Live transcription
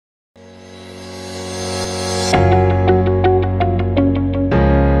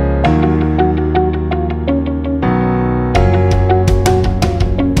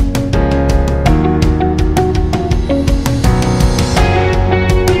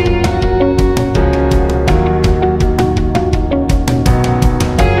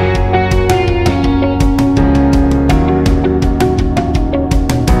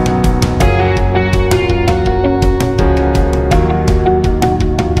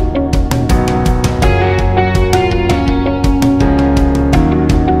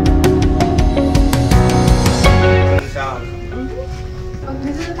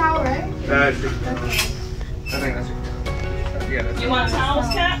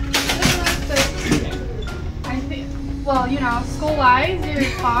well, you know, school-wise, you're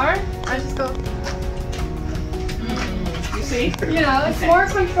far. I just go. You see? You know, it's more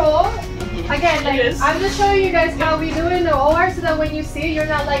control. Again, like, I'm just showing you guys how we do it in the OR so that when you see it, you're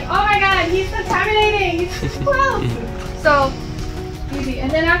not like, oh my god, he's contaminating, he's too close. So, easy. And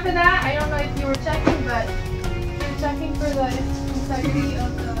then after that, I don't know if you were checking, but you're checking for the integrity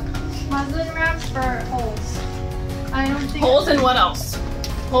of the muslin wraps for holes. I don't think Holes and what else?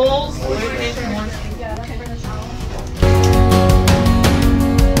 Holes. Yeah, that's for the towel.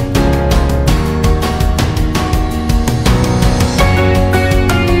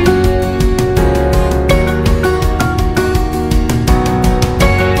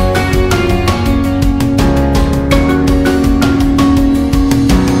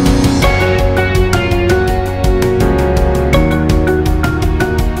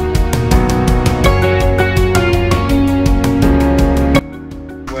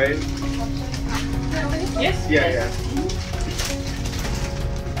 Yeah.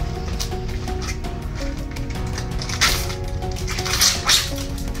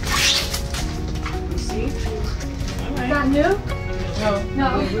 See? Is that new? No.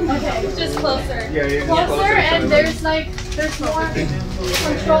 Okay, it's just closer. Yeah. Closer, and there's more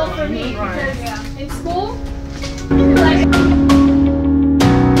control for me because in school, like.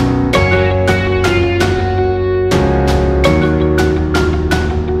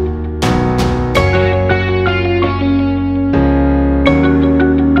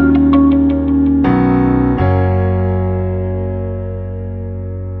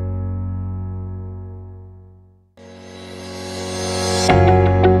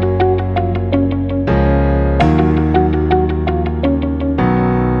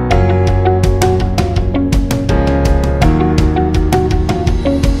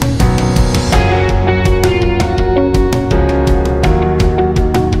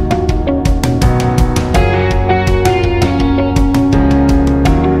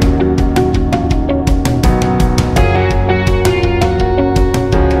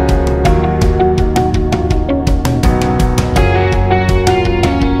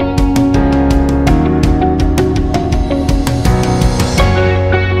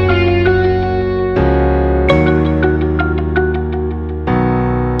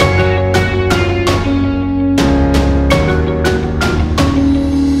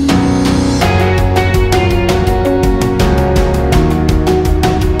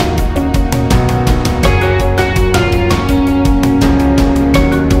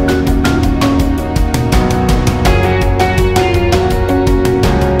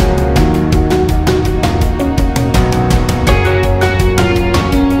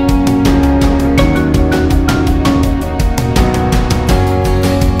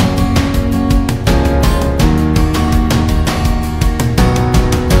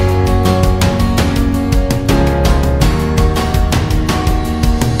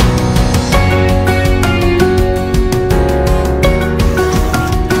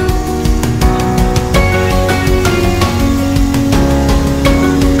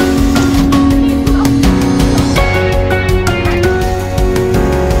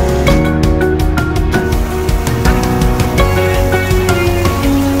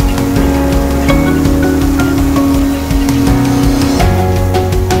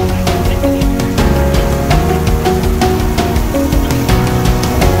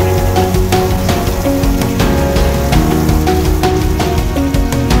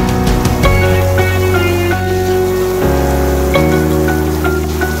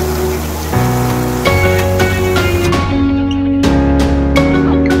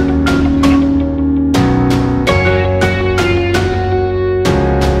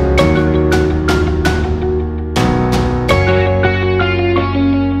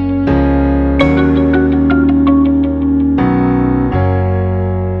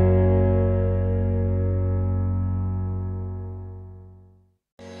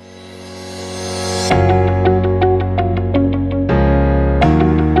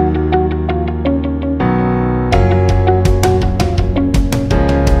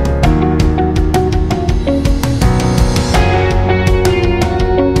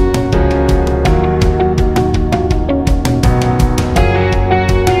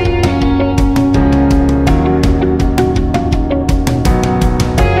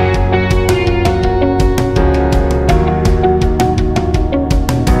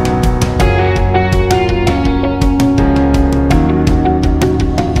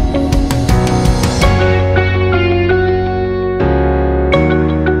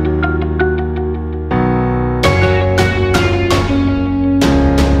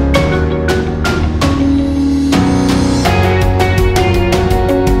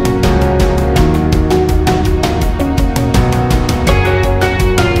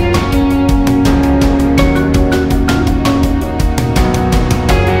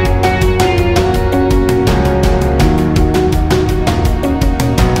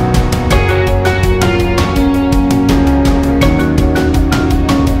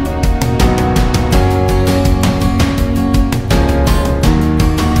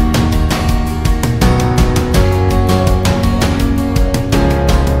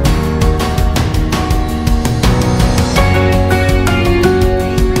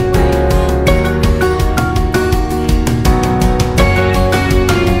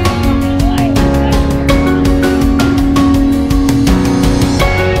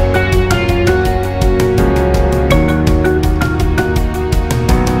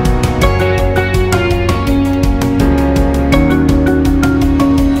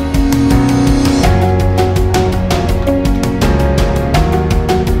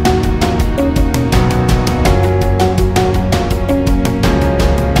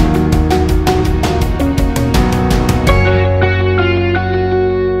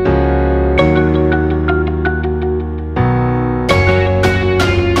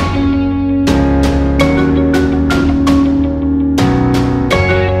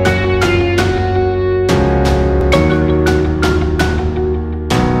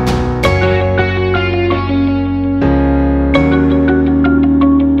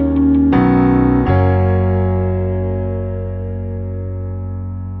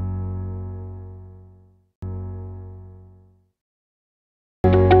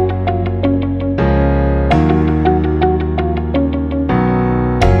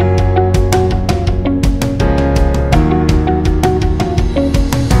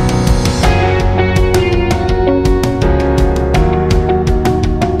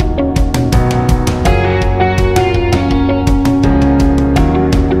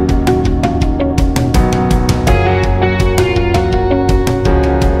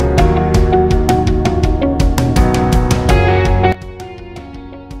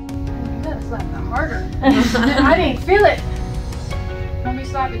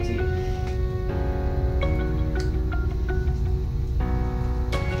 it to you.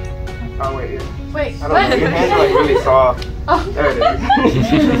 Oh wait, Wait, I don't know. Your hands are like really soft. Oh. There it is.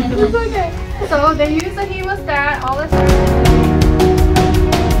 It's okay. So they use the hemostat, all this.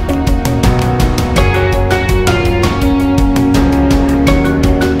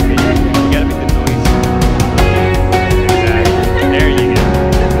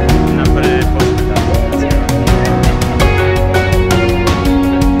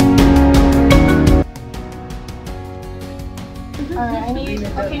 Alright, I need,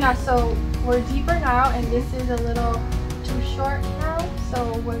 okay now, so we're deeper now and this is a little too short now, so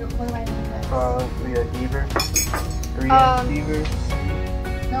what do I need next? We got deeper. 3 deeper.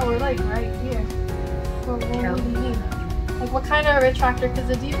 No, we're like right here. What do you need? Like what kind of retractor? Because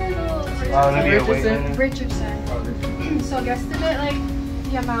the deeper is a little Maybe a weight limit. Richardson. So guesstimate like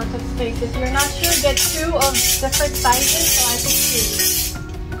the amount of space. If you're not sure, get 2 of different sizes, so I picked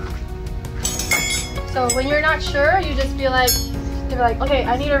 2. So when you're not sure, you just be like, okay,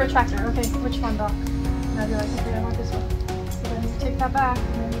 I need a retractor. Okay, which one, doc? And I'll be like, okay, I want this one. So then you take that back,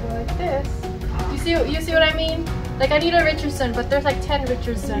 and then you go like this. You see what I mean? Like I need a Richardson, but there's like 10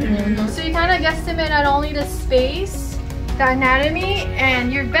 Richardson. So you kind of guesstimate not only the space, the anatomy,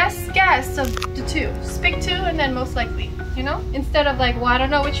 and your best guess of the 2. Just pick 2, and then most likely, you know? Instead of like, well, I don't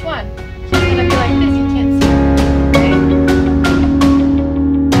know which one. It's gonna be like this. You can't see. Right?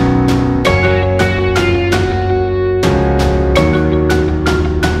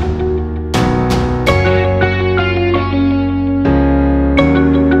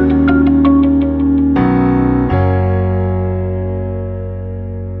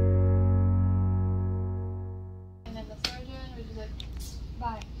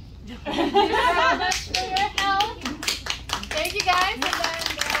 Bye. Thank you so much for your help. Thank you guys. And then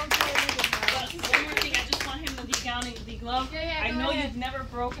one more thing, I just want him to de-gowning the glove. Yeah, I know you've never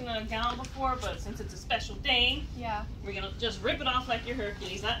broken a gown before, but since it's a special day, we're gonna just rip it off like you're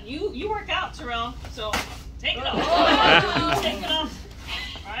Hercules. You work out, Terrell. So take it off. Take it off.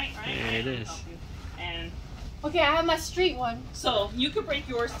 Right. There it is. And okay, I have my street one. so you could break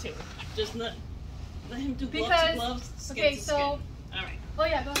yours too. Just let him do gloves to gloves. Okay, skin to so. skin. All right. Oh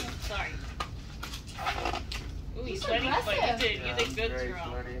yeah, go ahead. Sorry. Ooh, he's so sweaty, but aggressive. you did good,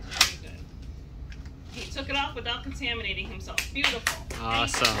 Terrell. Very good. He took it off without contaminating himself. Beautiful.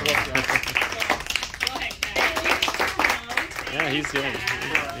 Awesome. Go ahead, guys. Yeah, he's good.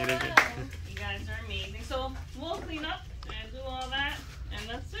 He did good. You guys are amazing. So we'll clean up and do all that, and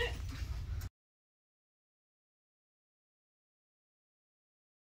that's it.